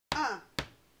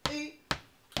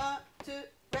two,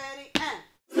 ready, and.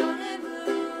 Sun and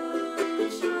moon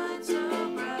shine so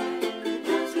bright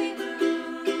as we move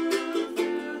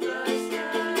through the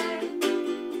sky,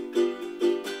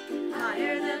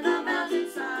 higher than the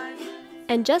mountainside.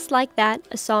 And just like that,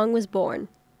 a song was born.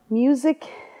 Music,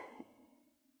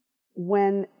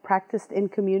 when practiced in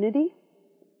community,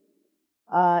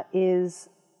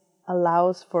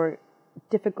 allows for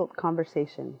difficult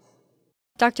conversations.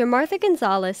 Dr. Martha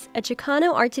Gonzalez, a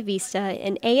Chicano artivista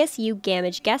and ASU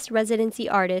Gamage guest residency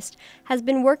artist, has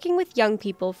been working with young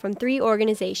people from 3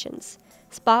 organizations: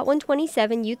 Spot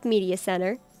 127 Youth Media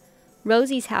Center,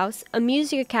 Rosie's House, a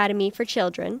music academy for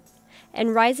children,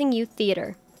 and Rising Youth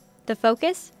Theater. The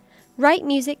focus? Write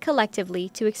music collectively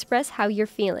to express how you're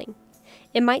feeling.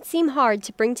 It might seem hard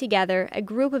to bring together a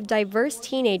group of diverse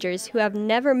teenagers who have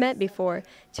never met before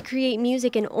to create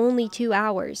music in only 2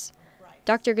 hours.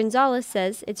 Dr. Gonzalez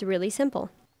says it's really simple.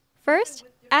 First,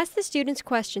 ask the students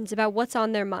questions about what's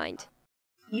on their mind.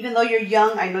 Even though you're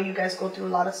young, I know you guys go through a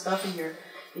lot of stuff in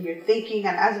your thinking,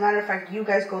 and as a matter of fact, you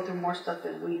guys go through more stuff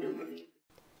than we do, really.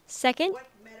 Second,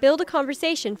 build a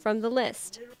conversation from the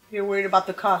list. You're worried about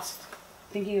the cost.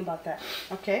 Thinking about that.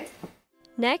 Okay.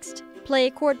 Next, play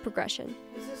a chord progression.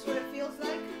 Is this what it feels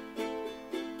like?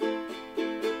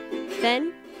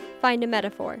 Then, find a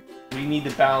metaphor. We need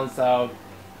to balance out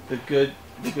the good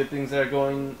things that are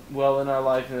going well in our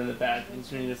life and then the bad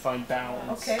things. We need to find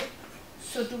balance. Okay.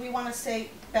 So do we want to say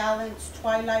balance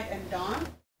twilight and dawn?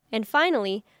 And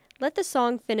finally, let the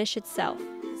song finish itself.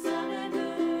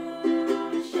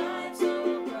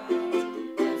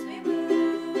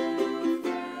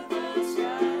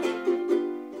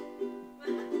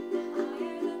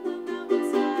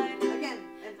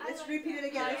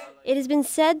 It has been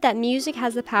said that music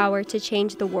has the power to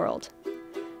change the world.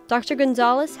 Dr.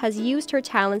 Gonzalez has used her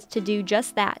talents to do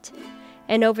just that,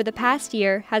 and over the past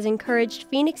year has encouraged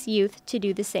Phoenix youth to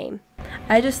do the same.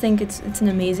 I just think it's an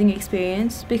amazing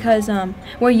experience because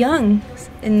we're young,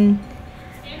 and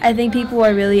I think people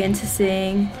are really into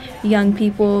seeing young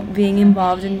people being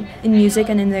involved in music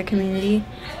and in their community,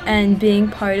 and being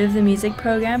part of the music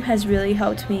program has really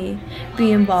helped me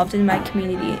be involved in my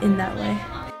community in that way.